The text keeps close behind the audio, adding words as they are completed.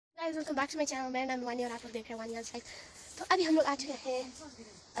Guys welcome back to my channel. मेरा नाम वानी और आप लोग देख रहे हैं वानी लाइफ। तो अभी हम लोग आ चुके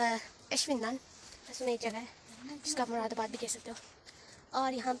हैं अश्विन सुनी जगह है जिसका मुरादाबाद भी कह सकते हो।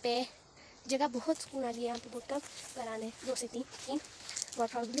 और यहाँ पे जगह बहुत सुकून वाली है। यहाँ पे बहुत कम घर आने 2 से 3 बहुत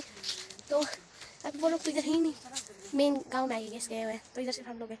प्रॉब्लली। तो अब वो लोग तो इधर ही नहीं, मेन गाँव में आइए गए हुए हैं, तो इधर सिर्फ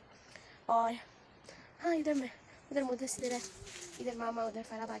हम लोग हैं। और हाँ इधर में उधर मुदस्सिर है, इधर मामा, उधर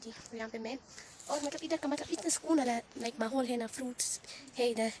फराबाजी, यहाँ पे मैं। और मतलब इधर का मतलब इतना सुकून वाला लाइक माहौल है ना, फ्रूट्स है,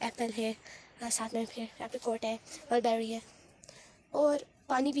 इधर एप्पल है, साथ में फिर एप्रिकॉट है, मलबेरी है, और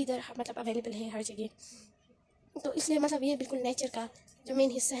पानी भी इधर मतलब अवेलेबल है हर जगह। तो इसलिए मतलब ये बिल्कुल नेचर का जो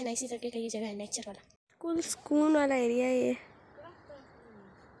मेन हिस्सा है ना, इसी तरीके का ये जगह है नेचर वाला, बिल्कुल सुकून वाला एरिया है ये।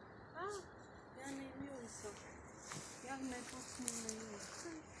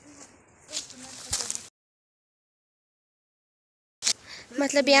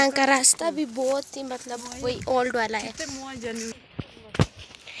 मतलब यहाँ का रास्ता भी बहुत ही मतलब वही ओल्ड वाला है।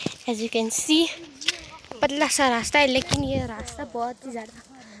 एज यू कैन सी पतला सा रास्ता है, लेकिन ये रास्ता बहुत ही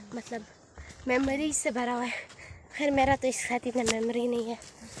ज़्यादा मतलब मेमोरीज से भरा हुआ है। खैर मेरा तो इसके साथ इतना मेमोरी नहीं है,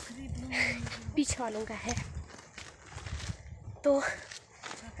 पीछे वालों का है। तो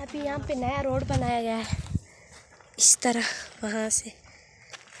अभी यहाँ पे नया रोड बनाया गया है इस तरह वहाँ से।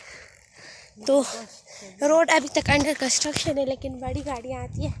 तो रोड अभी तक अंडर कंस्ट्रक्शन है, लेकिन बड़ी गाड़ियाँ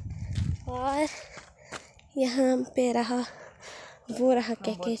आती है। और यहाँ पे रहा वो रहा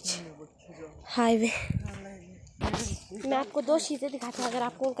कैकेज हाईवे। मैं आपको 2 चीज़ें दिखाता हूँ, अगर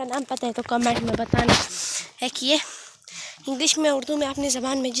आपको उनका नाम पता है तो कमेंट में बताना। है कि ये इंग्लिश में, उर्दू में, अपनी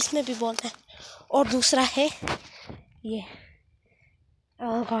ज़बान में जिसमें भी बोलना है। और दूसरा है ये,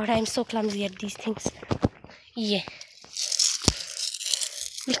 ओह God I am so clumsy at these things. ये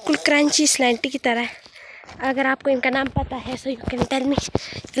बिल्कुल क्रंची स्लैंटी की तरह है। अगर आपको इनका नाम पता है so you can tell me.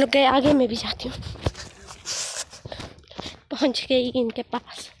 लोग गए आगे मैं भी जाती हूँ, पहुँच गई इनके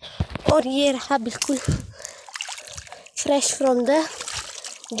पास। और ये रहा बिल्कुल फ्रेश फ्रॉम द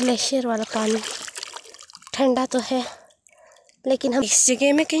ग्लेशियर वाला पानी। ठंडा तो है, लेकिन हम इस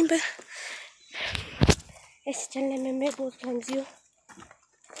जगह में कहीं पर ऐसे चलने में मैं बहुत क्लमजी हूँ।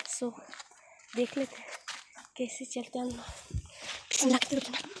 सो देख लेते हैं कैसे चलते हैं हम।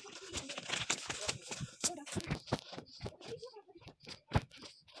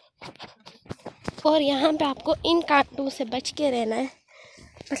 और यहाँ पे आपको इन कांटों से बच के रहना है,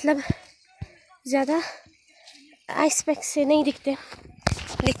 मतलब ज़्यादा आइस पैक से नहीं दिखते,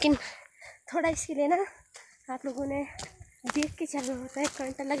 लेकिन थोड़ा इसके लिए ना आप लोगों ने देख के चलना होता है।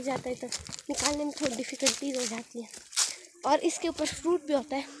 कांटा लग जाता है तो निकालने में थोड़ी डिफ़िकल्टीज हो जाती है। और इसके ऊपर फ्रूट भी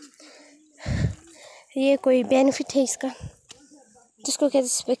होता है, ये कोई बेनिफिट है इसका, जिसको कहते हैं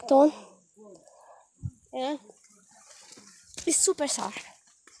स्पेक्टोन। इस सुपर सार।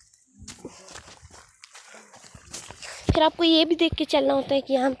 फिर आपको ये भी देख के चलना होता है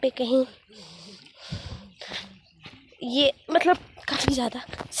कि यहाँ पे कहीं ये मतलब काफ़ी ज़्यादा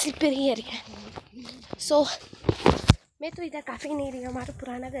स्लिपरी एरिया है। सो मैं तो इधर काफ़ी नहीं रही, हमारा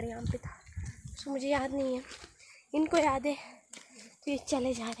पुराना घर यहाँ पे था, सो मुझे याद नहीं है। इनको याद है तो ये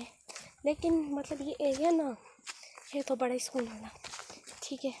चले जा रहे हैं, लेकिन मतलब ये एरिया ना है तो बड़ा स्कूल वाला,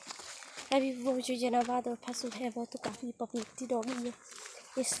 ठीक है। अभी वो जो जनाबाद और फसूल है वो तो काफ़ी पॉपुलेटेड हो गई है।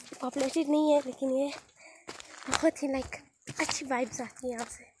 ये पॉपुलेटेड नहीं है, लेकिन ये बहुत ही लाइक अच्छी वाइब्स आती है यहाँ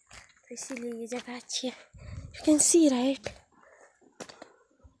से, तो इसीलिए ये जगह अच्छी है। You can see right.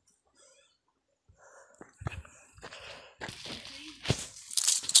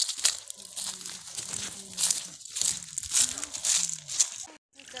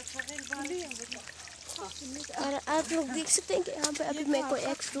 और आप लोग देख सकते हैं कि यहाँ पे अभी मैं कोई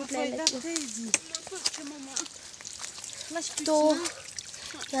एक फ्रूट ले लेती हूँ, तो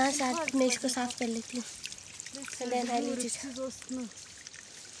यहाँ से आप मैं इसको साफ कर लेती हूँ।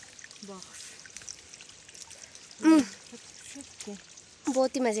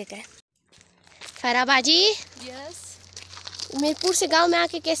 बहुत ही मज़े का है। फराबाजी, यस मीरपुर से गांव में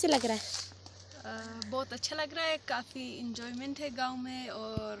आके कैसे लग रहा है? बहुत अच्छा लग रहा है, काफ़ी इंजॉयमेंट है गांव में,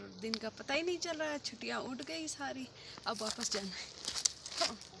 और दिन का पता ही नहीं चल रहा है। छुट्टियां उठ गई सारी, अब वापस जाना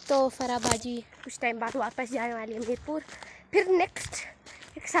है। तो फराबाजी कुछ टाइम बाद वापस जाने वाली है मीरपुर, फिर नेक्स्ट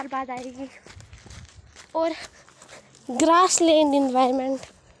 1 साल बाद आएगी। और ग्रास लैंड इन्वायरमेंट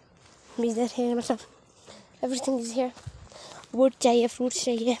भी इधर है, मतलब एवरीथिंग इज हियर। वुड चाहिए, फ्रूट्स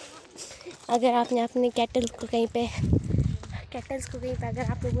चाहिए। अगर आपने अपने कैटल्स को कहीं पे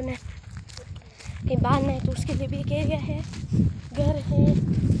अगर आप लोगों ने कहीं बांधना है तो उसके लिए भी एक एरिया है, घर है,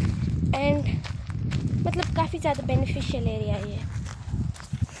 एंड मतलब काफ़ी ज़्यादा बेनिफिशियल एरिया है ये।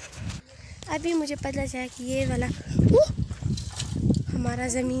 अभी मुझे पता चला कि ये वाला हमारा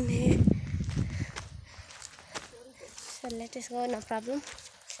ज़मीन है। So let us go, no problem.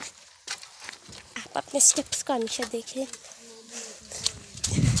 आप अपने स्टेप्स का हमेशा देखें।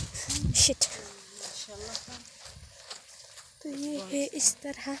 शिट। तो ये है इस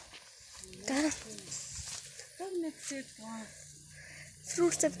तरह का।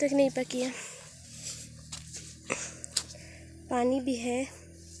 फ्रूट्स अब तक नहीं पकी है, पानी भी है।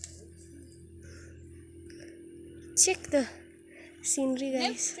 Check the scenery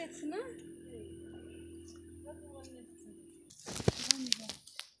guys.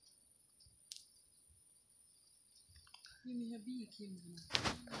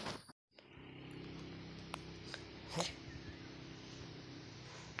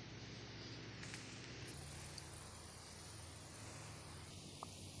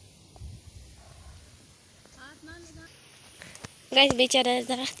 Guys बेचारा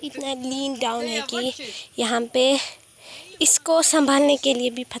दरख्त इतना लीन डाउन है कि यहाँ पे इसको संभालने के लिए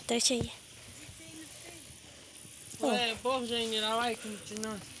भी पत्थर चाहिए।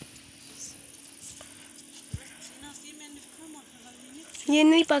 ये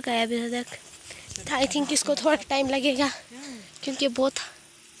नहीं पका है अभी तक। आई थिंक इसको थोड़ा टाइम लगेगा क्योंकि बहुत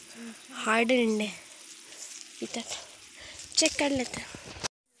हार्ड एंड है। अभी तक चेक कर लेते हैं।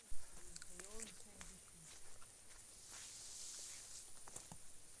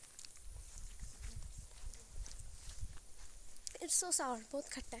 इट्स सो सावर, बहुत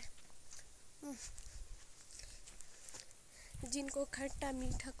खट्टा है। जिनको खट्टा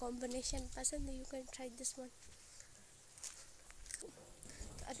मीठा कॉम्बिनेशन पसंद है, you can try this one. तो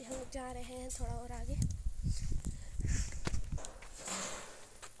अभी हम लोग जा रहे हैं थोड़ा और आगे।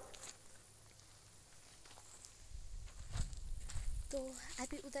 तो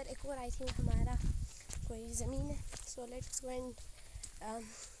अभी उधर एक और आई थिंक हमारा कोई ज़मीन है। So let's go and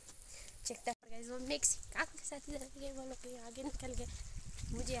check that guys. वो मेक्सिको के साथ इधर गए, वो लोग कहीं आगे निकल गए,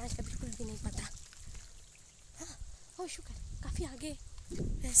 मुझे आज का बिल्कुल भी नहीं पता। हाँ हो शुक्र, काफ़ी आगे।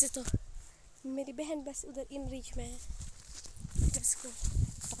 वैसे तो मेरी बहन बस उधर इन रीच में है। Let's go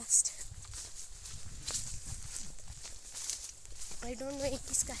fast. I don't know ये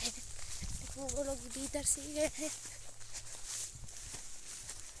किसका है, लेकिन वो लोग भी इधर से ही गए हैं।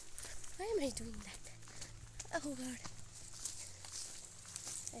 Why am I doing that? Oh God.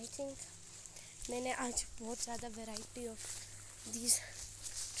 I think मैंने आज बहुत ज़्यादा वैरायटी ऑफ दीज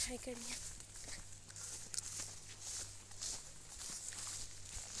ट्राई करी है।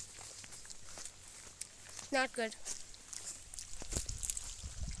 Not good.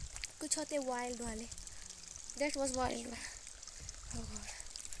 कुछ होते वाइल्ड वाले। That was wild. Oh God.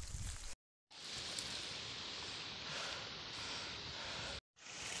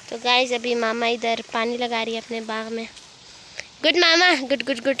 तो गाइस अभी मामा इधर पानी लगा रही है अपने बाग में। गुड मामा, गुड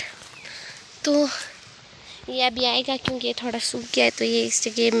गुड गुड। तो ये अभी आएगा क्योंकि ये थोड़ा सूख गया है, तो ये इस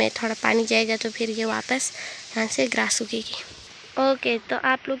जगह में थोड़ा पानी जाएगा तो फिर ये वापस यहाँ से ग्रास उगेगी। ओके, तो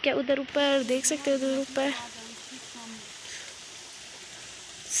आप लोग क्या उधर ऊपर देख सकते हो, उधर ऊपर।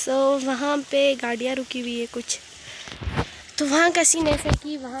 सो वहाँ पे गाड़ियाँ रुकी हुई है कुछ। तो वहाँ का सीन ऐसा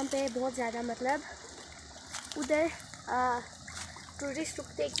कि वहाँ पे बहुत ज़्यादा मतलब उधर टूरिस्ट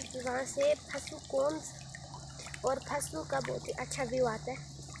रुकते हैं क्योंकि वहाँ से फसलों कोम्स और फसलों का बहुत ही अच्छा व्यू आता है।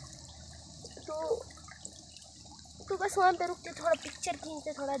 तो बस वहाँ पे रुकते, थोड़ा पिक्चर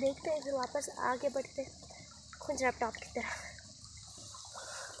खींचते, थोड़ा देखते हैं, फिर वापस आगे बढ़ते खुंजरा टॉप की तरह।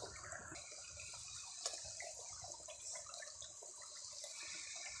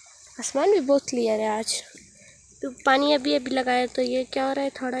 आसमान भी बहुत क्लियर है आज। तो पानी अभी अभी लगाया, तो ये क्या हो रहा है,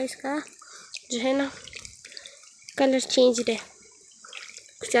 थोड़ा इसका जो है ना कलर चेंज है,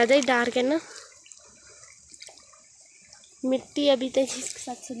 कुछ ज़्यादा ही डार्क है ना। मिट्टी अभी तक इसके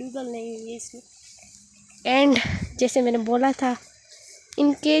साथ सोल्यूबल नहीं हुई है इसमें। एंड जैसे मैंने बोला था,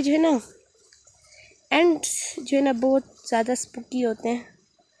 इनके जो है ना एंड्स जो है ना बहुत ज़्यादा स्पूकी होते हैं।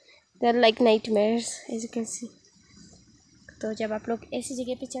 They are like nightmares as you can see. तो जब आप लोग ऐसी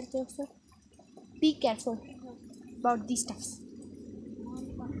जगह पे चलते हो तो be careful about this stuffs.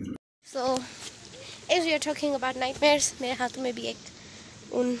 So as we are talking about nightmares, मेरे हाथों में भी एक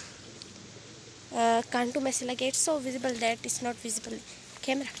उन कांटों में से लगे। It's so visible that it's not visible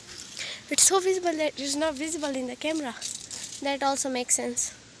camera. It's so visible that it's not visible in the camera. That also makes sense.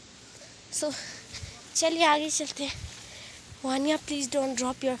 So, चलिए आगे चलते हैं। Vaniya, please don't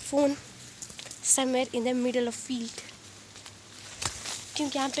drop your phone somewhere in the middle of field.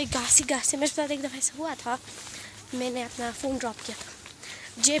 क्योंकि यहाँ पे घास है। मेरे साथ एक दफ़ा ऐसा हुआ था, मैंने अपना फ़ोन ड्रॉप किया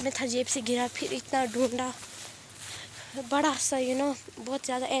था, जेब में था, जेब से गिरा, फिर इतना ढूंढा, बड़ा सा बहुत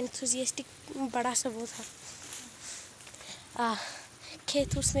ज़्यादा एंथुजियास्टिक बड़ा सा वो था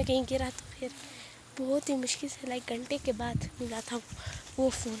खेत, उसमें कहीं गिरा, तो फिर बहुत ही मुश्किल से लाइक घंटे के बाद मिला था वो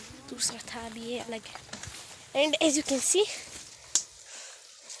फ़ोन। दूसरा था, अभी ये अलग है। And as you can see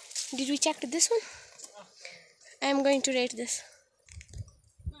Did we check this one? I am going to rate this.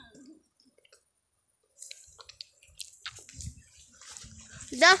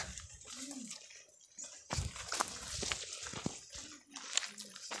 The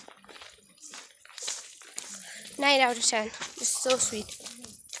 9 out of 10. It's so sweet.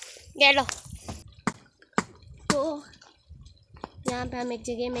 Get लो. तो यहाँ पे हम एक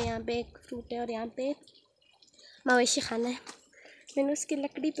जगह में, यहाँ पे एक फ्रूट है और यहाँ पे मवेशी खाना है. मैंने उसकी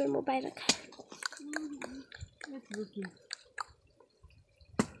लकड़ी पर मोबाइल रखा है.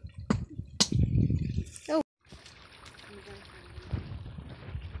 Oh.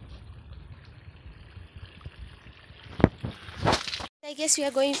 I guess we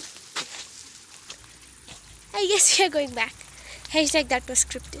are going back. Hashtag that was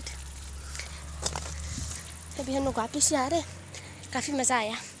scripted. अभी हम लोग वापस से आ रहे हैं. काफ़ी मज़ा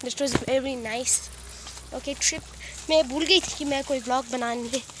आया. This was very nice. Okay trip. मैं भूल गई थी कि मैं कोई व्लॉग बनानी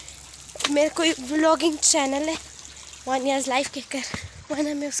है. मेरा कोई व्लॉगिंग चैनल है 1 years लाइफ के कर.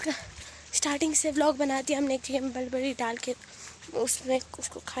 वरना मैं उसका स्टार्टिंग से व्लॉग बनाती. हमने एक जगह में बलबड़ी डाल के उसमें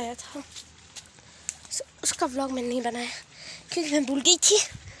उसको खाया था. उसका व्लॉग मैंने नहीं बनाया क्योंकि मैं भूल गई थी.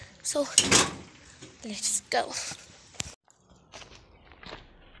 So let's go.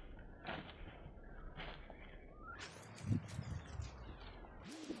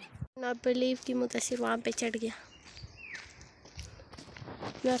 Not believe कि मुतासिर वहाँ पे चढ़ गया.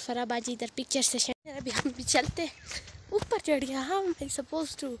 मैं और फराबाजी इधर पिक्चर सेशन. अभी हम भी चलते ऊपर चढ़ गया. How am I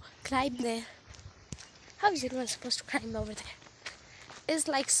supposed to climb there? How is anyone supposed to climb over there? It's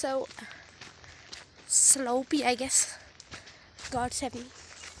like so slopey, I guess. God save me.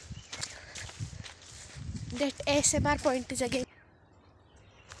 That ASMR point is again.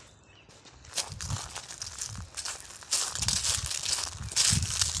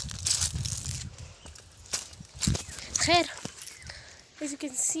 खैर, as you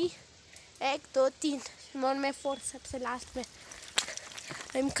can see, 1 2 3 और मैं 4 सबसे last में.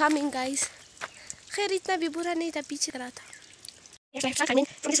 I'm coming guys. खैर इतना भी बुरा नहीं था. पीछे करा था. Yes, I'm coming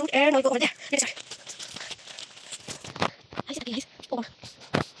from this route and I'll go over there. Let's start. I said guys, over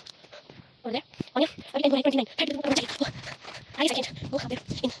there. On here. I can go 29. Try to go over. I guess I can't go up there in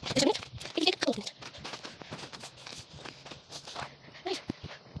this minute. It will take a couple of minutes. Right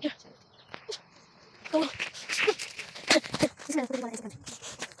here. Go. This man is pretty good.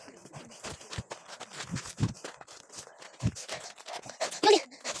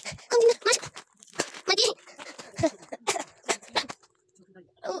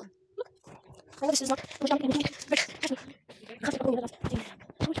 I know this is not much of a meeting, but trust me, because I'm going to the last.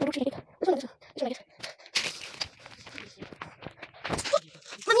 This one,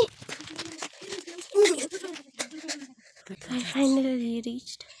 Mommy! I finally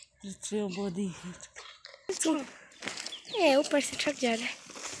reached. It's your body. ये ऊपर से थक जा रहा है.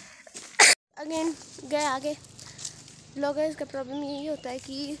 Again गए आगे. Bloggers का प्रॉब्लम यही होता है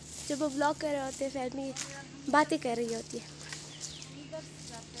कि जब वो ब्लॉग कर रहे होते हैं फैमिली बातें कर रही होती है.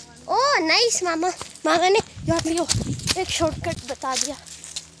 Oh nice. मामा ने यहाँ लियो एक शॉर्टकट बता दिया.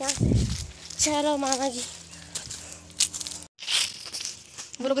 यहाँ से चलो मामा जी.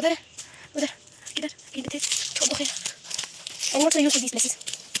 वो लोग उधर किधर थे. छोड़ दो. I'm not so used to these places.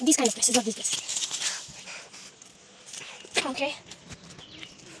 These kind of places, not these places. Okay.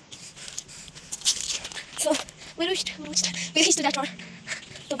 So we reached to that road.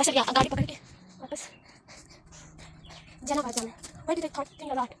 तो बस अब यहाँ गाड़ी पकड़ के वापस जनाबाद जाना है. Why did I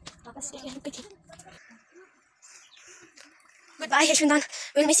think a lot? वापस यहाँ रुक गई थी. Goodbye Yashvindan.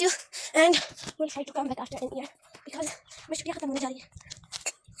 We'll miss you and we'll try to come back after an year because मेरी छुट्टियाँ खत्म होने जा रही है.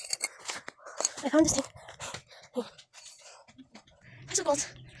 I found this thing. So close.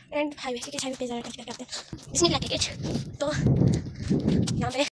 And highway पे ज़रा टच करते हैं. बिस्मिल्लाह टिकट. तो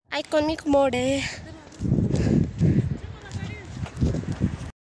यहाँ पे आइकॉनिक मोड है.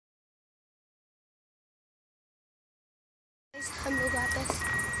 हम लोग वापस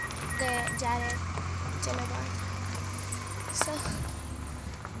जा रहे हैं जनाबाद.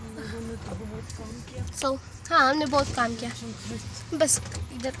 So हाँ हमने बहुत काम किया. बस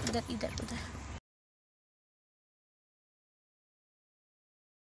इधर.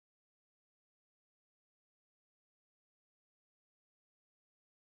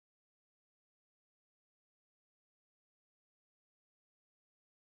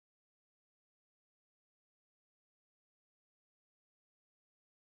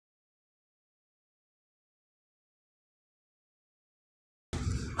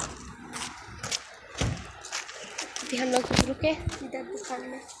 अभी हम लोग रुके इधर दुकान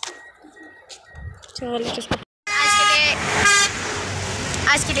में. चलो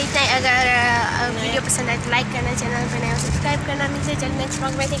आज के लिए इतना ही। अगर वीडियो पसंद आए तो लाइक करना, चैनल पर नए हो सब्सक्राइब करना। मिलते हैं जल्द नेक्स्ट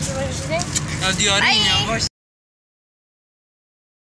व्लॉग में। Thank you for watching.